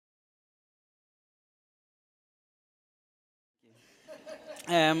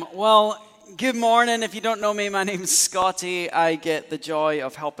Well, good morning. If you don't know me, my name's Scotty. I get the joy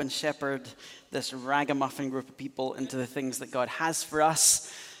of helping shepherd this ragamuffin group of people into the things that God has for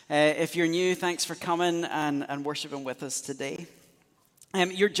us. If you're new, thanks for coming and worshiping with us today.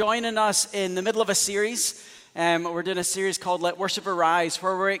 You're joining us in the middle of a series. We're doing a series called Let Worship Arise,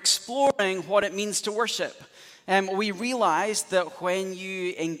 where we're exploring what it means to worship. We realize that when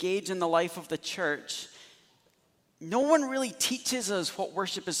you engage in the life of the church, no one really teaches us what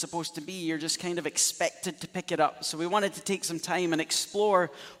worship is supposed to be. You're just kind of expected to pick it up. So we wanted to take some time and explore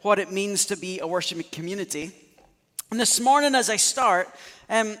what it means to be a worshiping community. And this morning as I start,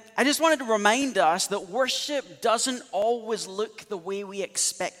 I just wanted to remind us that worship doesn't always look the way we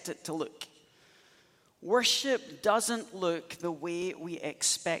expect it to look. Worship doesn't look the way we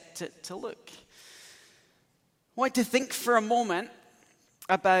expect it to look. I want to think for a moment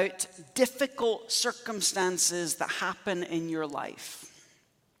about difficult circumstances that happen in your life.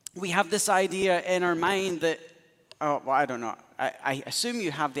 We have this idea in our mind that, I don't know. I assume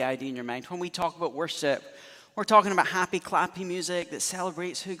you have the idea in your mind. When we talk about worship, we're talking about happy, clappy music that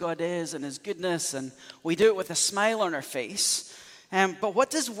celebrates who God is and His goodness, and we do it with a smile on our face. But what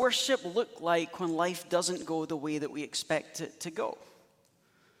does worship look like when life doesn't go the way that we expect it to go?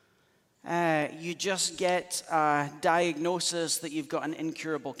 You just get a diagnosis that you've got an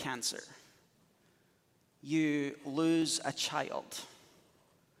incurable cancer. You lose a child.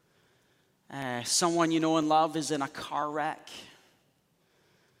 Someone you know and love is in a car wreck.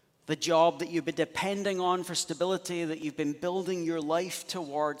 The job that you've been depending on for stability, that you've been building your life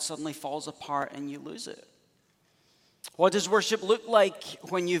toward, suddenly falls apart and you lose it. What does worship look like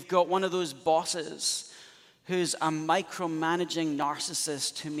when you've got one of those bosses who's a micromanaging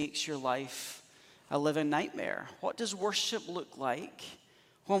narcissist who makes your life a living nightmare? What does worship look like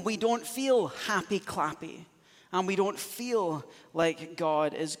when we don't feel happy clappy and we don't feel like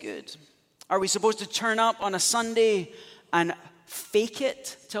God is good? Are we supposed to turn up on a Sunday and fake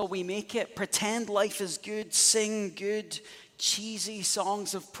it till we make it, pretend life is good, sing good, cheesy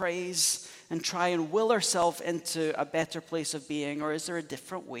songs of praise, and try and will ourselves into a better place of being? Or is there a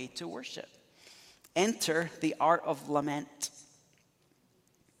different way to worship? Enter the art of lament.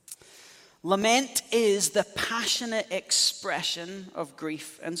 Lament is the passionate expression of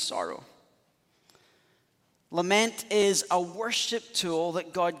grief and sorrow. Lament is a worship tool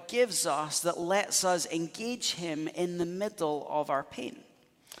that God gives us that lets us engage Him in the middle of our pain.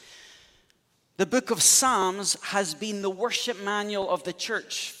 The book of Psalms has been the worship manual of the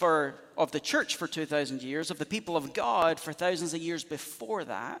church for 2,000 years, of the people of God for thousands of years before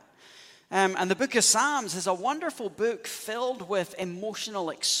that. And the book of Psalms is a wonderful book filled with emotional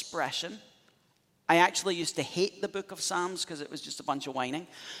expression. I actually used to hate the book of Psalms because it was just a bunch of whining.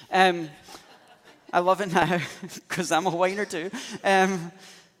 I love it now because I'm a whiner too.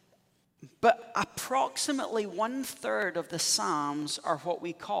 But approximately 1/3 of the Psalms are what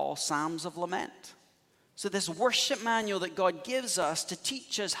we call Psalms of Lament. So this worship manual that God gives us to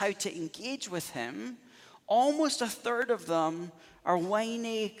teach us how to engage with Him, almost 1/3 of them are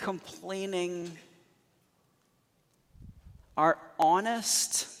whiny, complaining, are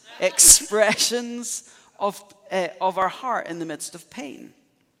honest expressions of our heart in the midst of pain.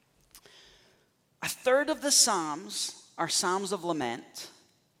 1/3 of the Psalms are Psalms of Lament.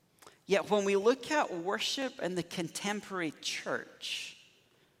 Yet when we look at worship in the contemporary church,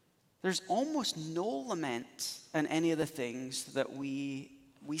 there's almost no lament in any of the things that we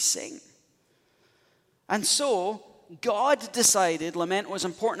sing. And so God decided lament was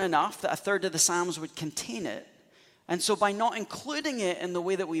important enough that 1/3 of the Psalms would contain it. And so by not including it in the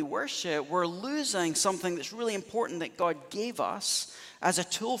way that we worship, we're losing something that's really important that God gave us as a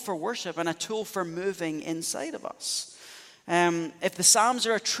tool for worship and a tool for moving inside of us. If the Psalms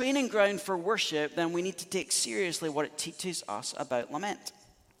are a training ground for worship, then we need to take seriously what it teaches us about lament.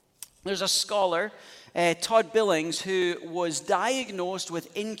 There's a scholar, Todd Billings, who was diagnosed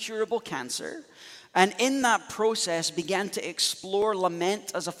with incurable cancer, and in that process began to explore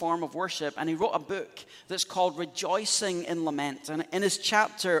lament as a form of worship. And he wrote a book that's called Rejoicing in Lament. And in his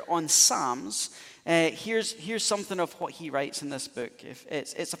chapter on Psalms, here's something of what he writes in this book.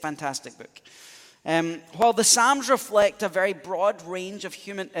 It's a fantastic book. While the Psalms reflect a very broad range of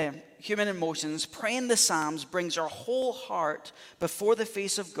human emotions, praying the Psalms brings our whole heart before the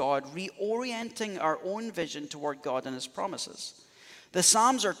face of God, reorienting our own vision toward God and His promises. The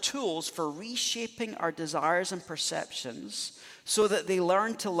Psalms are tools for reshaping our desires and perceptions so that they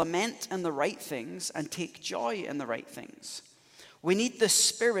learn to lament in the right things and take joy in the right things. We need the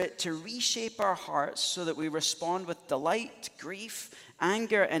Spirit to reshape our hearts so that we respond with delight, grief,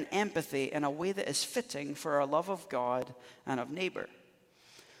 anger, and empathy in a way that is fitting for our love of God and of neighbor.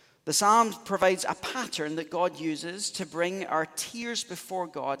 The Psalm provides a pattern that God uses to bring our tears before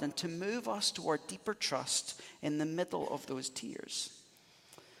God and to move us toward deeper trust in the middle of those tears.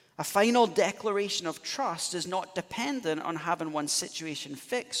 A final declaration of trust is not dependent on having one's situation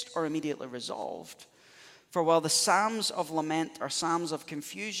fixed or immediately resolved. For while the Psalms of lament are Psalms of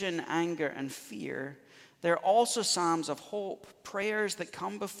confusion, anger, and fear, they're also Psalms of hope, prayers that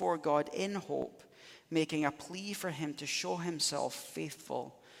come before God in hope, making a plea for him to show himself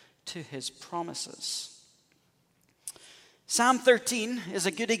faithful to his promises. Psalm 13 is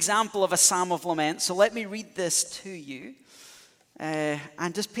a good example of a psalm of lament, so let me read this to you.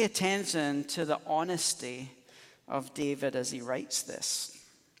 And just pay attention to the honesty of David as he writes this.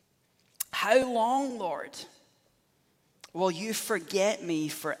 How long, Lord, will you forget me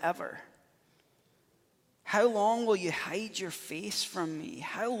forever? How long will you hide your face from me?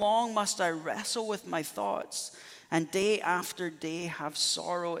 How long must I wrestle with my thoughts and day after day have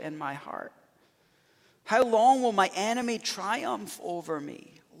sorrow in my heart? How long will my enemy triumph over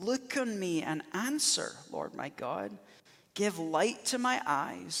me? Look on me and answer, Lord my God. Give light to my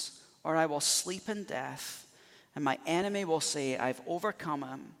eyes, or I will sleep in death, and my enemy will say, I've overcome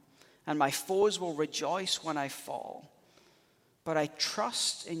him, and my foes will rejoice when I fall. But I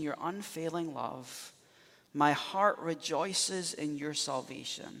trust in your unfailing love. My heart rejoices in your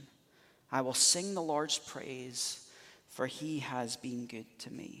salvation. I will sing the Lord's praise, for he has been good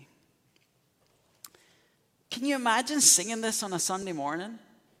to me. Can you imagine singing this on a Sunday morning?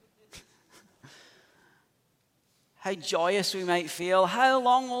 How joyous we might feel. How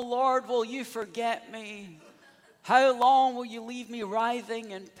long, O Lord, will you forget me? How long will you leave me writhing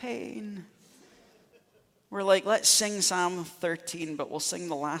in pain? We're like, let's sing Psalm 13, but we'll sing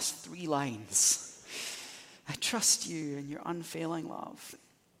the last 3 lines. I trust you in your unfailing love.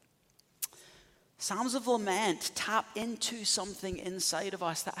 Psalms of lament tap into something inside of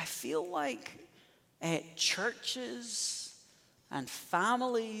us that I feel like churches and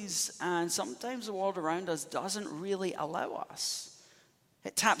families and sometimes the world around us doesn't really allow us.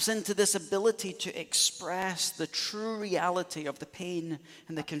 It taps into this ability to express the true reality of the pain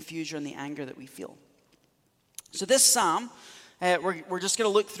and the confusion and the anger that we feel. So this psalm, we're just going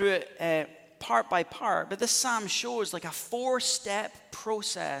to look through it part by part, but this psalm shows like a 4-step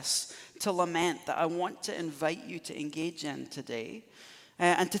process to lament that I want to invite you to engage in today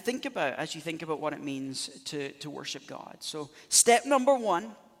and to think about as you think about what it means to worship God. So step number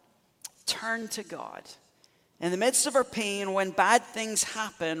 1, turn to God. In the midst of our pain, when bad things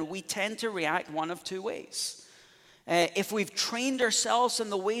happen, we tend to react one of 2 ways. If we've trained ourselves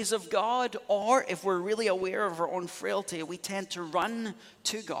in the ways of God, or if we're really aware of our own frailty, we tend to run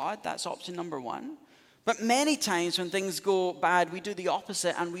to God. That's option number 1. But many times when things go bad, we do the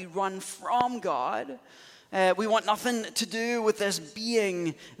opposite and we run from God. We want nothing to do with this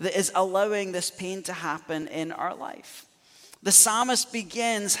being that is allowing this pain to happen in our life. The psalmist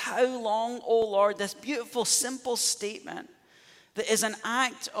begins, how long, O Lord, this beautiful, simple statement that is an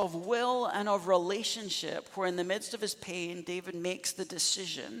act of will and of relationship, where in the midst of his pain, David makes the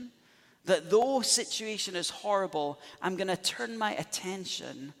decision that though situation is horrible, I'm going to turn my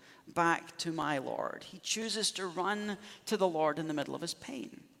attention back to my Lord. He chooses to run to the Lord in the middle of his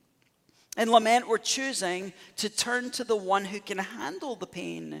pain. In lament, we're choosing to turn to the one who can handle the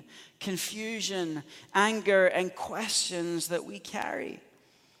pain, confusion, anger, and questions that we carry.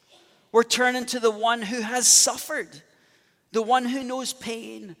 We're turning to the one who has suffered, the one who knows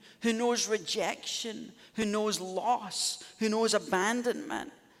pain, who knows rejection, who knows loss, who knows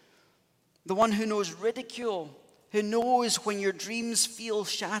abandonment, the one who knows ridicule, who knows when your dreams feel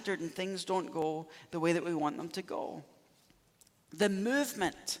shattered and things don't go the way that we want them to go. The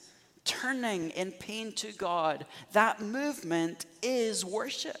movement, turning in pain to God, that movement is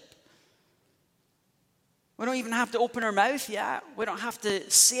worship. We don't even have to open our mouth yet. We don't have to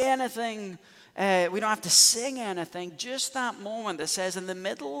say anything. We don't have to sing anything. Just that moment that says, in the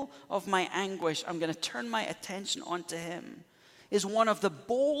middle of my anguish, I'm going to turn my attention onto him, is one of the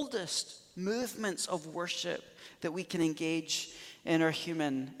boldest movements of worship that we can engage in our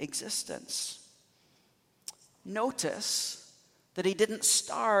human existence. Notice that he didn't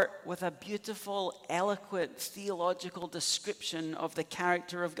start with a beautiful, eloquent, theological description of the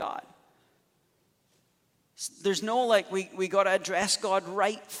character of God. There's no we got to address God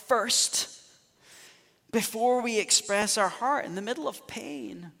right first before we express our heart in the middle of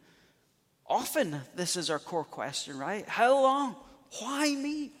pain. Often this is our core question, right? How long? Why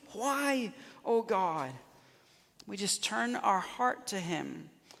me? Why, oh God? We just turn our heart to him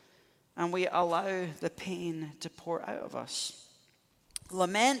and we allow the pain to pour out of us.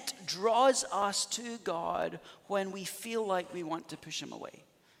 Lament draws us to God when we feel like we want to push him away.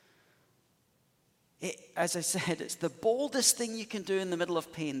 As I said, it's the boldest thing you can do in the middle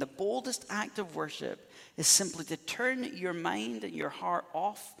of pain. The boldest act of worship is simply to turn your mind and your heart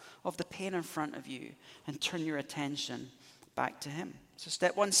off of the pain in front of you and turn your attention back to him. So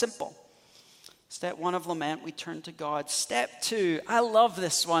step one, simple. Step one of lament, we turn to God. Step two, I love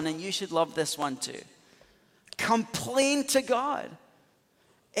this one, and you should love this one too. Complain to God.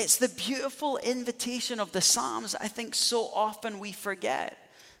 It's the beautiful invitation of the Psalms I think so often we forget.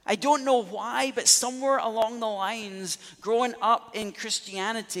 I don't know why, but somewhere along the lines, growing up in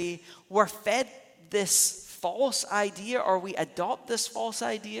Christianity, we're fed this false idea, or we adopt this false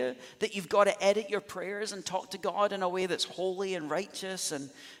idea that you've got to edit your prayers and talk to God in a way that's holy and righteous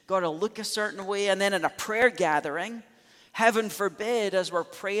and got to look a certain way. And then in a prayer gathering, heaven forbid, as we're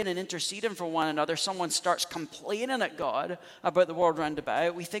praying and interceding for one another, someone starts complaining at God about the world round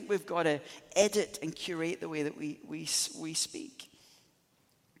about. We think we've got to edit and curate the way that we speak.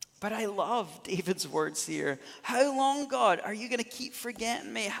 But I love David's words here. How long, God, are you going to keep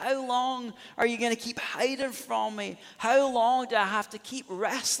forgetting me? How long are you going to keep hiding from me? How long do I have to keep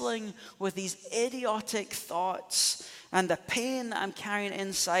wrestling with these idiotic thoughts and the pain that I'm carrying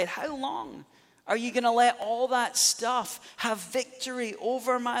inside? How long are you going to let all that stuff have victory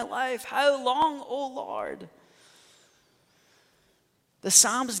over my life? How long, oh Lord? The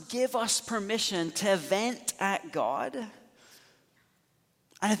Psalms give us permission to vent at God.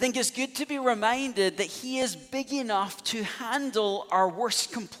 And I think it's good to be reminded that he is big enough to handle our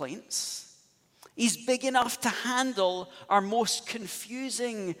worst complaints. He's big enough to handle our most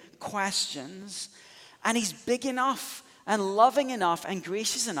confusing questions. And he's big enough and loving enough and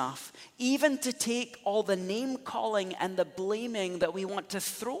gracious enough even to take all the name calling and the blaming that we want to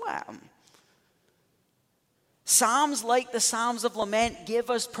throw at him. Psalms like the Psalms of Lament give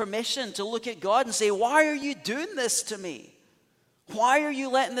us permission to look at God and say, why are you doing this to me? Why are you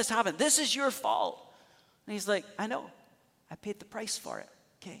letting this happen? This is your fault. And he's like, I know. I paid the price for it.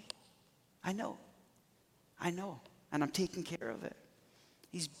 Okay? I know. And I'm taking care of it.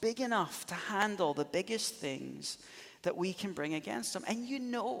 He's big enough to handle the biggest things that we can bring against him. And you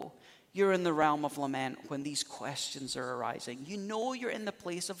know you're in the realm of lament when these questions are arising. You know you're in the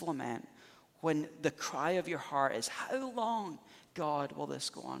place of lament when the cry of your heart is, how long, God, will this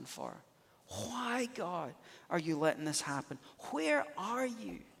go on for? Why, God, are you letting this happen? Where are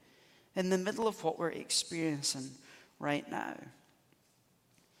you in the middle of what we're experiencing right now?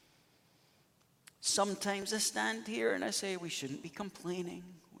 Sometimes I stand here and I say we shouldn't be complaining,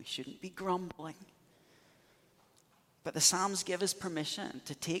 we shouldn't be grumbling. But the Psalms give us permission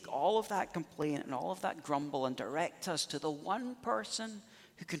to take all of that complaint and all of that grumble and direct us to the one person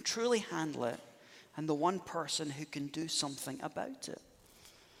who can truly handle it and the one person who can do something about it.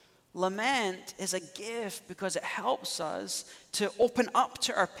 Lament is a gift because it helps us to open up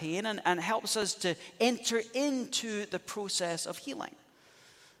to our pain and helps us to enter into the process of healing.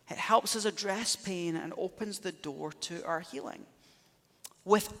 It helps us address pain and opens the door to our healing.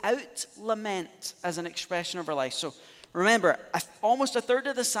 Without lament as an expression of our life. So remember, almost a third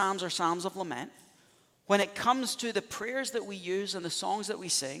of the Psalms are Psalms of lament. When it comes to the prayers that we use and the songs that we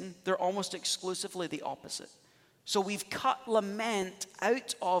sing, they're almost exclusively the opposite. So we've cut lament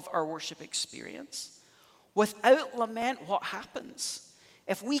out of our worship experience. Without lament, what happens?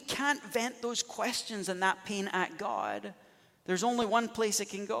 If we can't vent those questions and that pain at God, there's only one place it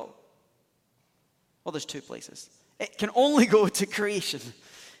can go. Well, there's two places. It can only go to creation.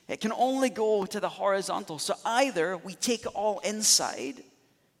 It can only go to the horizontal. So either we take it all inside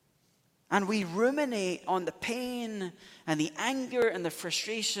and we ruminate on the pain and the anger and the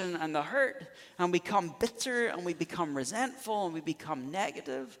frustration and the hurt, and we become bitter and we become resentful and we become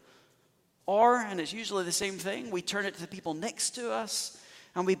negative. Or, and it's usually the same thing, we turn it to the people next to us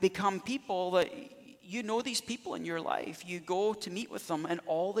and we become people that, you know these people in your life. You go to meet with them and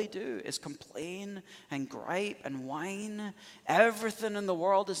all they do is complain and gripe and whine. Everything in the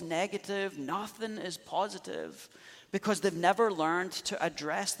world is negative. Nothing is positive because they've never learned to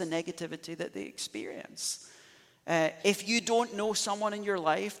address the negativity that they experience. If you don't know someone in your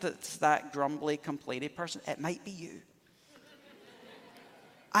life that's that grumbly, complainy person, it might be you.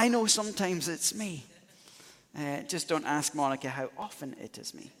 I know sometimes it's me. Just don't ask Monica how often it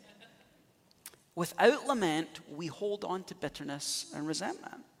is me. Without lament, we hold on to bitterness and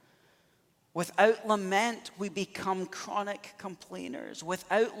resentment. Without lament, we become chronic complainers.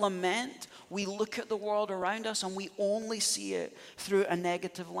 Without lament, we look at the world around us and we only see it through a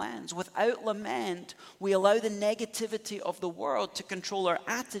negative lens. Without lament, we allow the negativity of the world to control our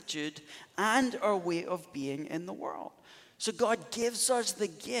attitude and our way of being in the world. So God gives us the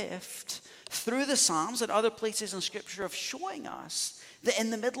gift through the Psalms and other places in Scripture of showing us that in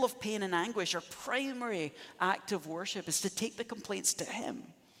the middle of pain and anguish, our primary act of worship is to take the complaints to him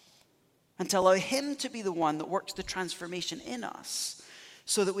and to allow him to be the one that works the transformation in us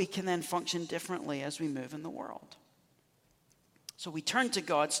so that we can then function differently as we move in the world. So we turn to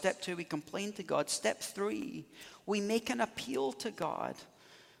God. Step 2, we complain to God. Step 3, we make an appeal to God.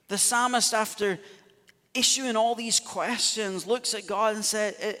 The psalmist, after issuing all these questions, looks at God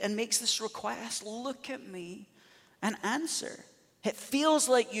and makes this request: look at me and answer. It feels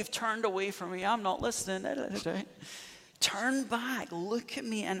like you've turned away from me. I'm not listening. Right? Turn back, look at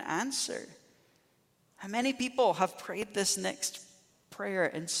me and answer. And many people have prayed this next prayer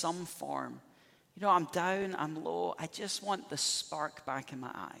in some form. You know, I'm down, I'm low. I just want the spark back in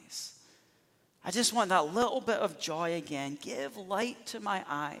my eyes. I just want that little bit of joy again. Give light to my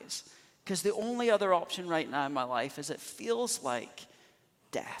eyes. Because the only other option right now in my life is it feels like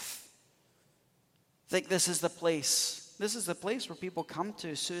death. I think this is the place where people come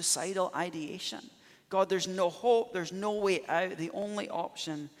to suicidal ideation. God, there's no hope, there's no way out. The only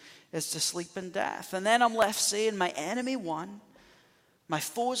option is to sleep in death. And then I'm left saying, my enemy won. My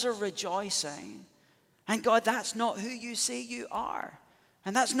foes are rejoicing. And God, that's not who you say you are.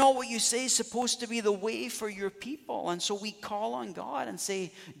 And that's not what you say is supposed to be the way for your people. And so we call on God and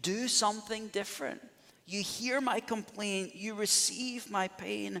say, do something different. You hear my complaint. You receive my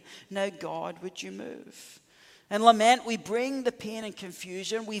pain. Now, God, would you move? In Lament, we bring the pain and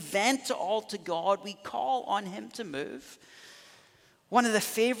confusion. We vent it all to God. We call on him to move. One of the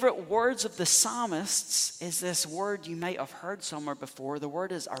favorite words of the psalmists is this word you might have heard somewhere before. The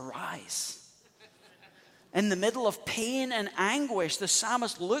word is arise. In the middle of pain and anguish, the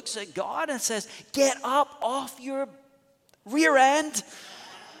psalmist looks at God and says, get up off your rear end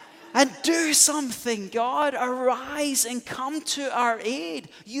and do something, God. Arise and come to our aid.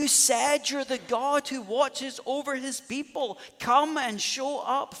 You said you're the God who watches over his people. Come and show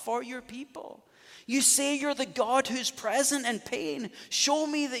up for your people. You say you're the God who's present in pain. Show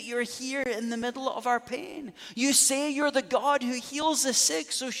me that you're here in the middle of our pain. You say you're the God who heals the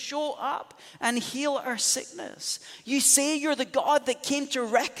sick, so show up and heal our sickness. You say you're the God that came to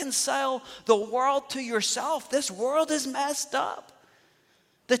reconcile the world to yourself. This world is messed up.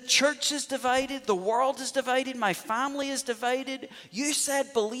 The church is divided. The world is divided. My family is divided. You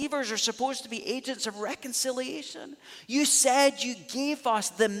said believers are supposed to be agents of reconciliation. You said you gave us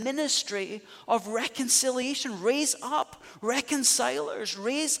the ministry of reconciliation. Raise up reconcilers.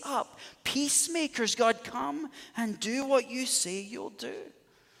 Raise up peacemakers. God, come and do what you say you'll do.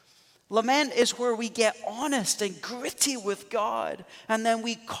 Lament is where we get honest and gritty with God, and then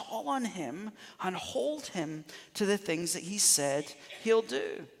we call on him and hold him to the things that he said he'll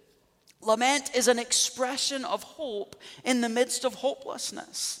do. Lament is an expression of hope in the midst of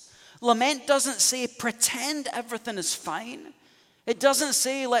hopelessness. Lament doesn't say pretend everything is fine. It doesn't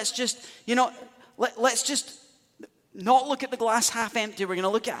say let's just not look at the glass half empty. We're going to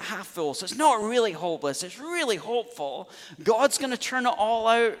look at half full. So it's not really hopeless. It's really hopeful. God's going to turn it all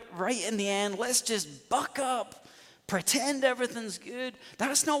out right in the end. Let's just buck up. Pretend everything's good.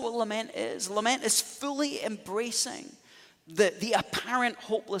 That's not what lament is. Lament is fully embracing the apparent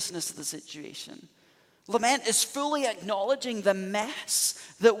hopelessness of the situation. Lament is fully acknowledging the mess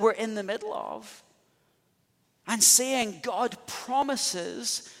that we're in the middle of and saying God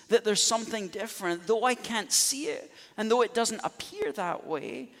promises that there's something different. Though I can't see it and though it doesn't appear that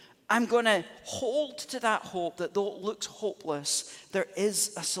way, I'm going to hold to that hope that though it looks hopeless, there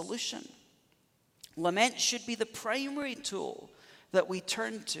is a solution. Lament should be the primary tool that we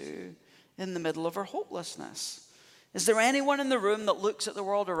turn to in the middle of our hopelessness. Is there anyone in the room that looks at the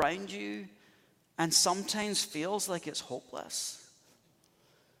world around you and sometimes feels like it's hopeless?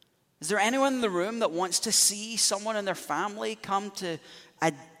 Is there anyone in the room that wants to see someone in their family come to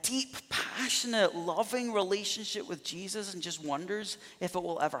a deep, passionate, loving relationship with Jesus and just wonders if it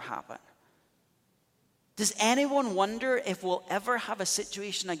will ever happen? Does anyone wonder if we'll ever have a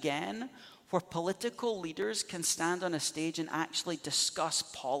situation again where political leaders can stand on a stage and actually discuss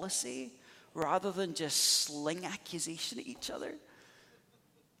policy rather than just sling accusation at each other?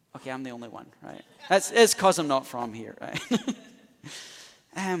 Okay, I'm the only one, right? It's because I'm not from here, right?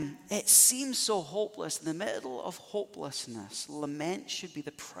 It seems so hopeless. In the middle of hopelessness, lament should be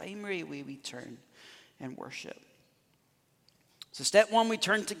the primary way we turn in worship. So step 1, we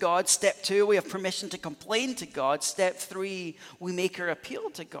turn to God. Step 2, we have permission to complain to God. Step 3, we make our appeal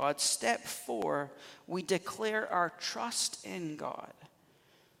to God. Step 4, we declare our trust in God.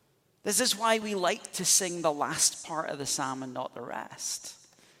 This is why we like to sing the last part of the psalm and not the rest.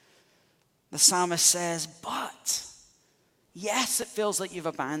 The psalmist says, but Yes, it feels like you've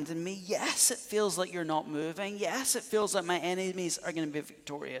abandoned me. Yes, it feels like you're not moving. Yes, it feels like my enemies are going to be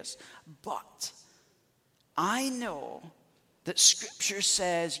victorious. But I know that Scripture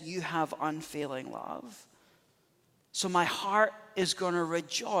says you have unfailing love. So my heart is going to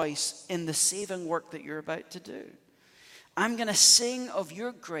rejoice in the saving work that you're about to do. I'm going to sing of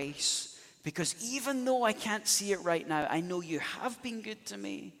your grace because even though I can't see it right now, I know you have been good to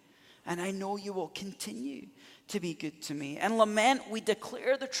me and I know you will continue to be good to me. And lament, we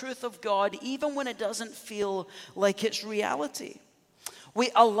declare the truth of God even when it doesn't feel like it's reality. We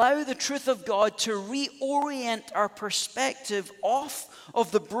allow the truth of God to reorient our perspective off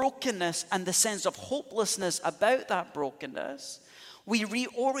of the brokenness and the sense of hopelessness about that brokenness. We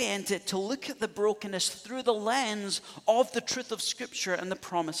reorient it to look at the brokenness through the lens of the truth of Scripture and the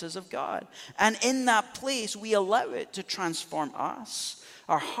promises of God. And in that place, we allow it to transform us,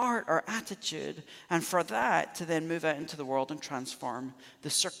 our heart, our attitude, and for that to then move out into the world and transform the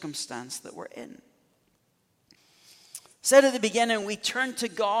circumstance that we're in. Said at the beginning, we turn to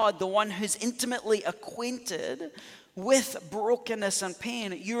God, the one who's intimately acquainted with brokenness and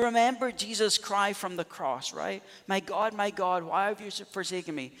pain. You remember Jesus' cry from the cross, right? My God, why have you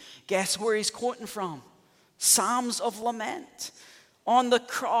forsaken me? Guess where he's quoting from? Psalms of Lament. On the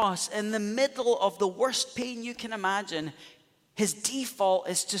cross, in the middle of the worst pain you can imagine, his default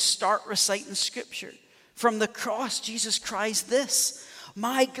is to start reciting Scripture. From the cross, Jesus cries this,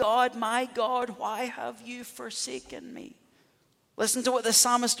 my God, why have you forsaken me? Listen to what the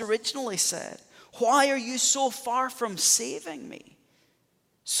psalmist originally said. Why are you so far from saving me?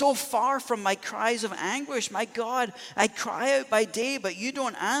 So far from my cries of anguish. My God, I cry out by day, but you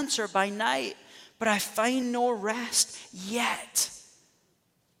don't answer by night. But I find no rest yet.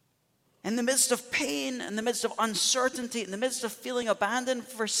 In the midst of pain, in the midst of uncertainty, in the midst of feeling abandoned,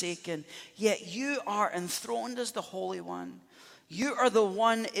 forsaken, yet you are enthroned as the Holy One. You are the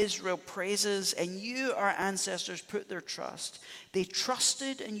one Israel praises, and you, our ancestors, put their trust. They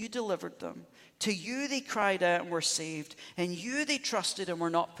trusted and you delivered them. To you they cried out and were saved, and you they trusted and were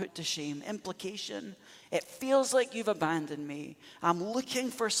not put to shame. Implication, it feels like you've abandoned me. I'm looking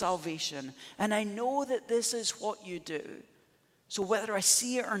for salvation, and I know that this is what you do. So whether I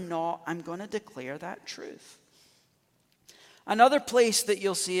see it or not, I'm going to declare that truth. Another place that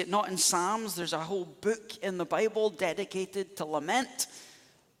you'll see it, not in Psalms, there's a whole book in the Bible dedicated to lament.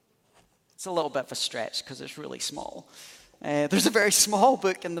 It's a little bit of a stretch because it's really small. There's a very small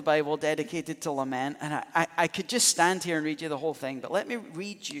book in the Bible dedicated to lament, and I could just stand here and read you the whole thing, but let me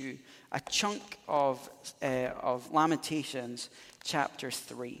read you a chunk of Lamentations chapter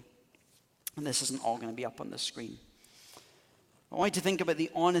 3. And this isn't all going to be up on the screen. I want you to think about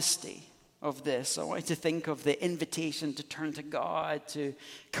the honesty of this. I want you to think of the invitation to turn to God, to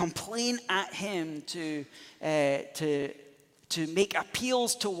complain at Him, to make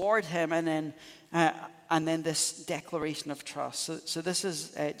appeals toward Him, and then this declaration of trust. So this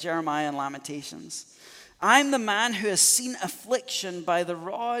is Jeremiah and Lamentations. I'm the man who has seen affliction by the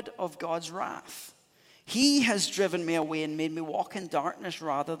rod of God's wrath. He has driven me away and made me walk in darkness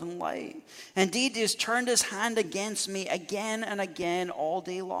rather than light. Indeed, he has turned his hand against me again and again all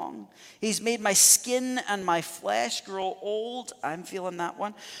day long. He's made my skin and my flesh grow old. I'm feeling that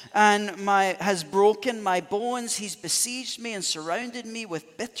one. And has broken my bones. He's besieged me and surrounded me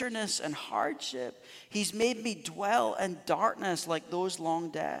with bitterness and hardship. He's made me dwell in darkness like those long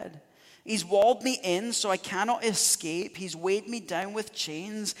dead. He's walled me in so I cannot escape. He's weighed me down with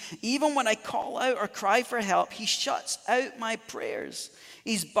chains. Even when I call out or cry for help, he shuts out my prayers.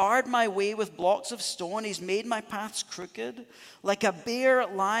 He's barred my way with blocks of stone. He's made my paths crooked. Like a bear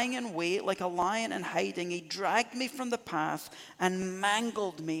lying in wait, like a lion in hiding, he dragged me from the path and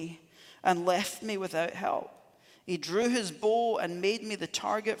mangled me and left me without help. He drew his bow and made me the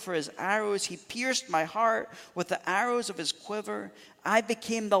target for his arrows. He pierced my heart with the arrows of his quiver. I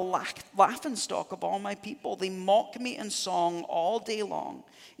became the laughingstock of all my people. They mock me in song all day long.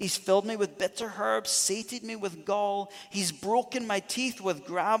 He's filled me with bitter herbs, sated me with gall. He's broken my teeth with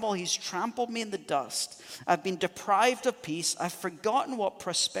gravel. He's trampled me in the dust. I've been deprived of peace. I've forgotten what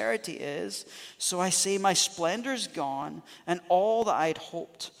prosperity is. So I say my splendor's gone and all that I'd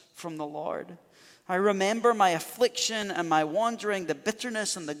hoped from the Lord. I remember my affliction and my wandering, the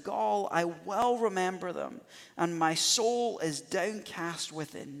bitterness and the gall. I well remember them, and my soul is downcast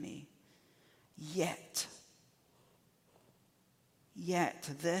within me. Yet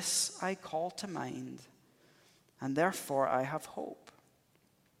this I call to mind, and therefore I have hope.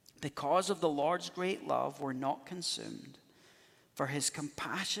 Because of the Lord's great love, we're not consumed, for his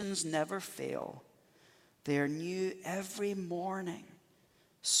compassions never fail. They are new every morning.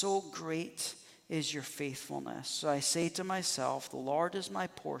 So great is your faithfulness. So I say to myself, the Lord is my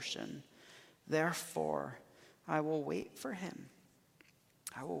portion. Therefore, I will wait for him.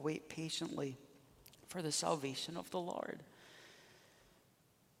 I will wait patiently for the salvation of the Lord.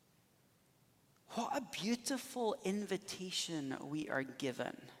 What a beautiful invitation we are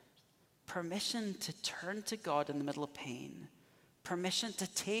given. Permission to turn to God in the middle of pain. Permission to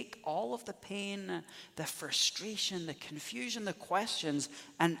take all of the pain, the frustration, the confusion, the questions,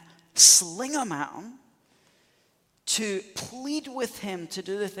 and sling them at him. To plead with him to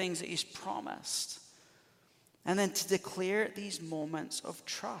do the things that he's promised. And then to declare these moments of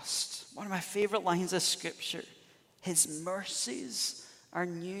trust. One of my favorite lines of scripture. His mercies are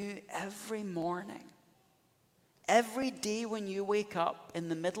new every morning. Every day when you wake up in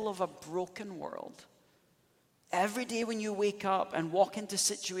the middle of a broken world, every day when you wake up and walk into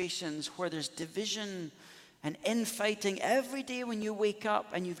situations where there's division and infighting, every day when you wake up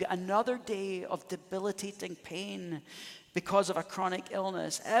and you've got another day of debilitating pain because of a chronic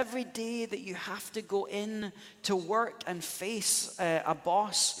illness, every day that you have to go in to work and face a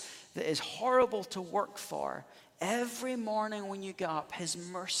boss that is horrible to work for, every morning when you get up, his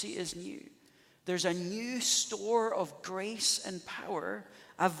mercy is new. There's a new store of grace and power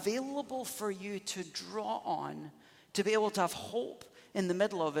available for you to draw on, to be able to have hope in the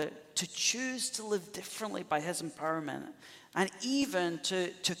middle of it, to choose to live differently by his empowerment, and even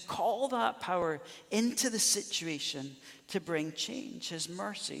to call that power into the situation to bring change. His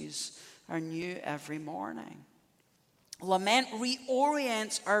mercies are new every morning. Lament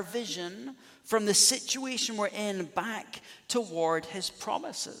reorients our vision from the situation we're in back toward his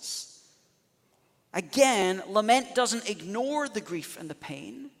promises. Again, lament doesn't ignore the grief and the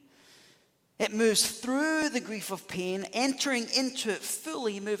pain. It moves through the grief of pain, entering into it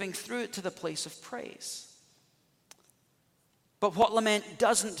fully, moving through it to the place of praise. But what lament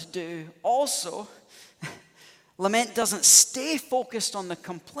doesn't do also, lament doesn't stay focused on the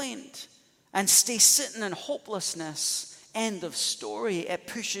complaint and stay sitting in hopelessness. End of story. It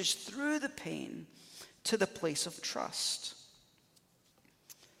pushes through the pain to the place of trust.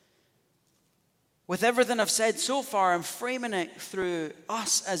 With everything I've said so far, I'm framing it through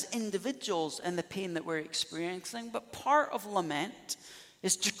us as individuals and the pain that we're experiencing. But part of lament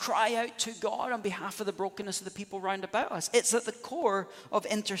is to cry out to God on behalf of the brokenness of the people round about us. It's at the core of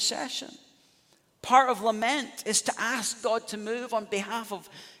intercession. Part of lament is to ask God to move on behalf of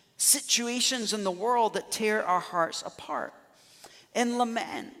situations in the world that tear our hearts apart. In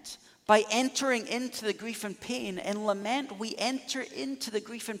lament, by entering into the grief and pain, in lament, we enter into the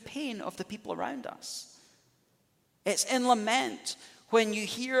grief and pain of the people around us. It's in lament when you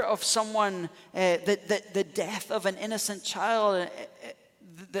hear of someone, the death of an innocent child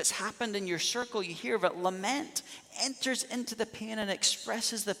that's happened in your circle, you hear of it. Lament enters into the pain and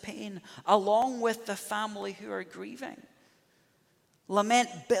expresses the pain along with the family who are grieving. Lament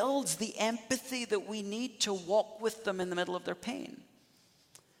builds the empathy that we need to walk with them in the middle of their pain.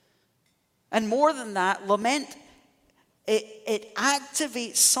 And more than that, lament, it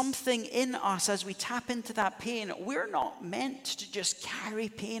activates something in us as we tap into that pain. We're not meant to just carry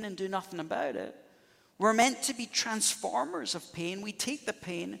pain and do nothing about it. We're meant to be transformers of pain. We take the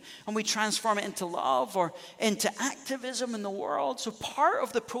pain and we transform it into love or into activism in the world. So part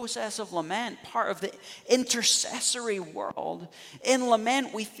of the process of lament, part of the intercessory world, in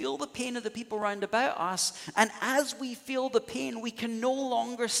lament, we feel the pain of the people round about us. And as we feel the pain, we can no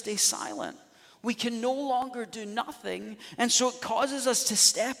longer stay silent. We can no longer do nothing. And so it causes us to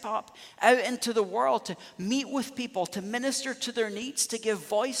step up out into the world, to meet with people, to minister to their needs, to give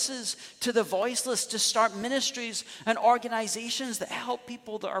voices to the voiceless, to start ministries and organizations that help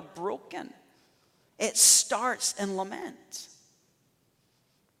people that are broken. It starts in lament.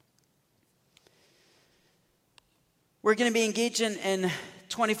 We're going to be engaging in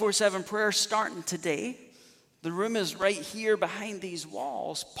 24/7 prayer starting today. The room is right here behind these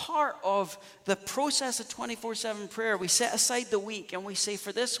walls. Part of the process of 24/7 prayer, we set aside the week and we say,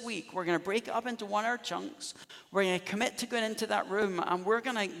 for this week, we're going to break it up into 1 hour chunks. We're going to commit to going into that room and we're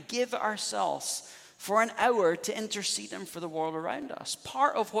going to give ourselves for an hour to intercede for the world around us.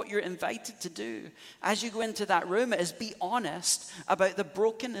 Part of what you're invited to do as you go into that room is be honest about the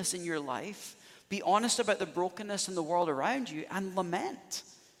brokenness in your life, be honest about the brokenness in the world around you, and lament.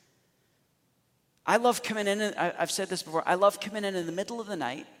 I love coming in, and I've said this before, I love coming in the middle of the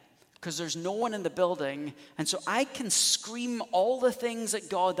night because there's no one in the building, and so I can scream all the things at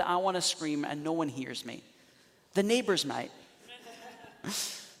God that I want to scream, and no one hears me. The neighbors might.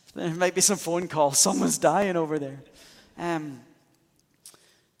 There might be some phone calls. Someone's dying over there.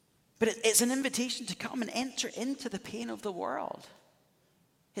 But it's an invitation to come and enter into the pain of the world.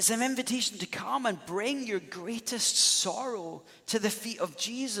 It's an invitation to come and bring your greatest sorrow to the feet of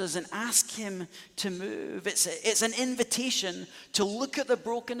Jesus and ask him to move. It's an invitation to look at the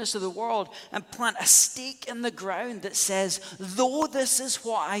brokenness of the world and plant a stake in the ground that says, though this is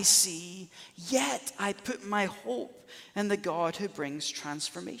what I see, yet I put my hope in the God who brings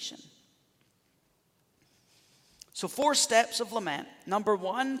transformation. So 4 steps of lament. Number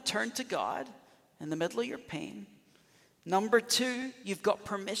 1, turn to God in the middle of your pain. Number 2, you've got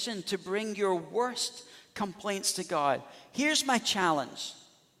permission to bring your worst complaints to God. Here's my challenge.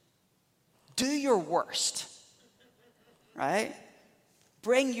 Do your worst, right?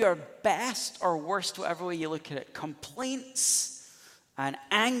 Bring your best or worst, whatever way you look at it, complaints and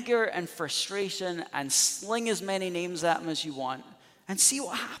anger and frustration, and sling as many names at them as you want and see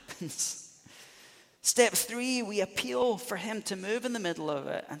what happens. Step 3, we appeal for him to move in the middle of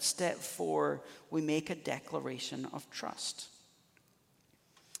it. And step 4, we make a declaration of trust.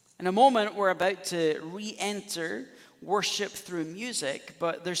 In a moment, we're about to re-enter worship through music,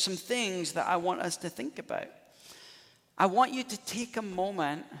 but there's some things that I want us to think about. I want you to take a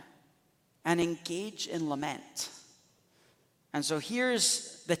moment and engage in lament. And so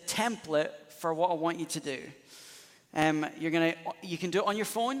here's the template for what I want you to do. You can do it on your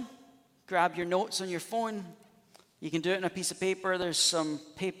phone. Grab your notes on your phone. You can do it on a piece of paper. There's some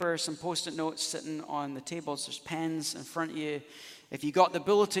paper, some post-it notes sitting on the tables. There's pens in front of you. If you got the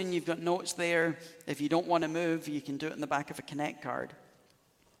bulletin, you've got notes there. If you don't want to move, you can do it in the back of a Connect card.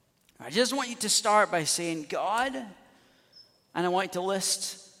 I just want you to start by saying, God, and I want you to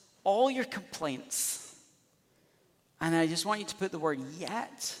list all your complaints. And I just want you to put the word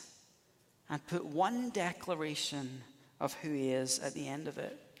yet and put one declaration of who he is at the end of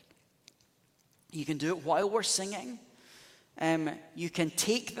it. You can do it while we're singing. You can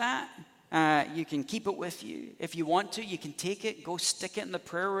take that. You can keep it with you. If you want to, you can take it, go stick it in the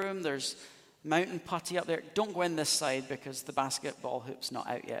prayer room. There's mountain putty up there. Don't go in this side because the basketball hoop's not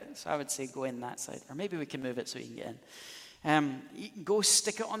out yet. So I would say go in that side. Or maybe we can move it so you can get in. You can go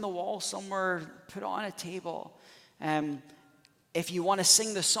stick it on the wall somewhere. Put it on a table. If you want to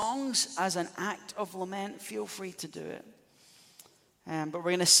sing the songs as an act of lament, feel free to do it. But we're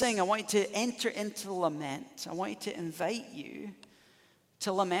going to sing. I want you to enter into the lament. I want you to invite you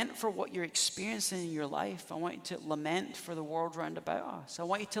to lament for what you're experiencing in your life. I want you to lament for the world round about us. I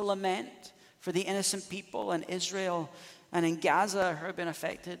want you to lament for the innocent people in Israel and in Gaza who have been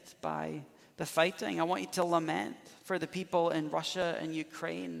affected by the fighting. I want you to lament for the people in Russia and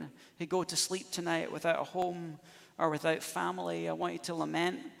Ukraine who go to sleep tonight without a home or without family. I want you to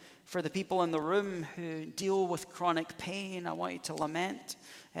lament for the people in the room who deal with chronic pain. I want you to lament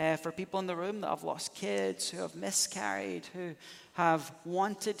for people in the room that have lost kids, who have miscarried, who have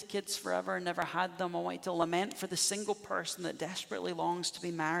wanted kids forever and never had them. I want you to lament for the single person that desperately longs to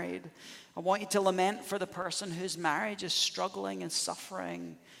be married. I want you to lament for the person whose marriage is struggling and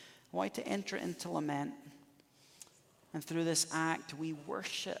suffering. I want you to enter into lament. And through this act, we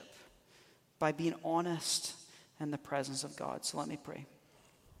worship by being honest in the presence of God. So let me pray.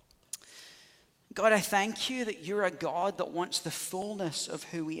 God, I thank you that you're a God that wants the fullness of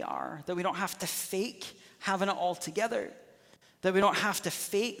who we are, that we don't have to fake having it all together, that we don't have to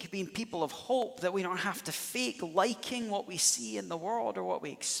fake being people of hope, that we don't have to fake liking what we see in the world or what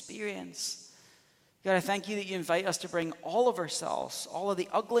we experience. God, I thank you that you invite us to bring all of ourselves, all of the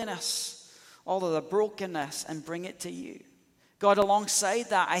ugliness, all of the brokenness, and bring it to you. God, alongside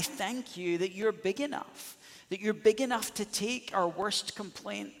that, I thank you that you're big enough to take our worst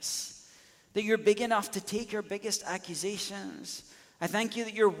complaints, that you're big enough to take our biggest accusations. I thank you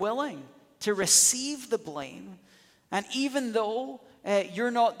that you're willing to receive the blame. And even though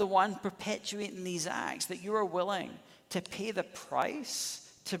you're not the one perpetuating these acts, that you are willing to pay the price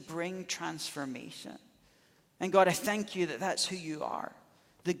to bring transformation. And God, I thank you that that's who you are.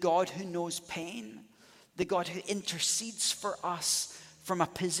 The God who knows pain. The God who intercedes for us from a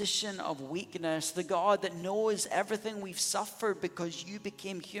position of weakness, the God that knows everything we've suffered because you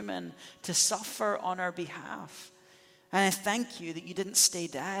became human to suffer on our behalf. And I thank you that you didn't stay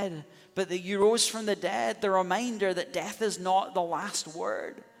dead, but that you rose from the dead, the reminder that death is not the last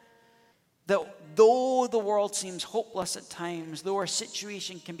word. That though the world seems hopeless at times, though our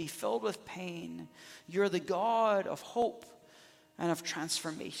situation can be filled with pain, you're the God of hope and of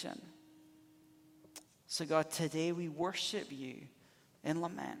transformation. So God, today we worship you in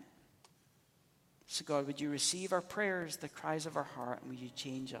lament. So God, would you receive our prayers, the cries of our heart, and would you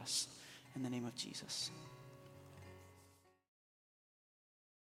change us in the name of Jesus?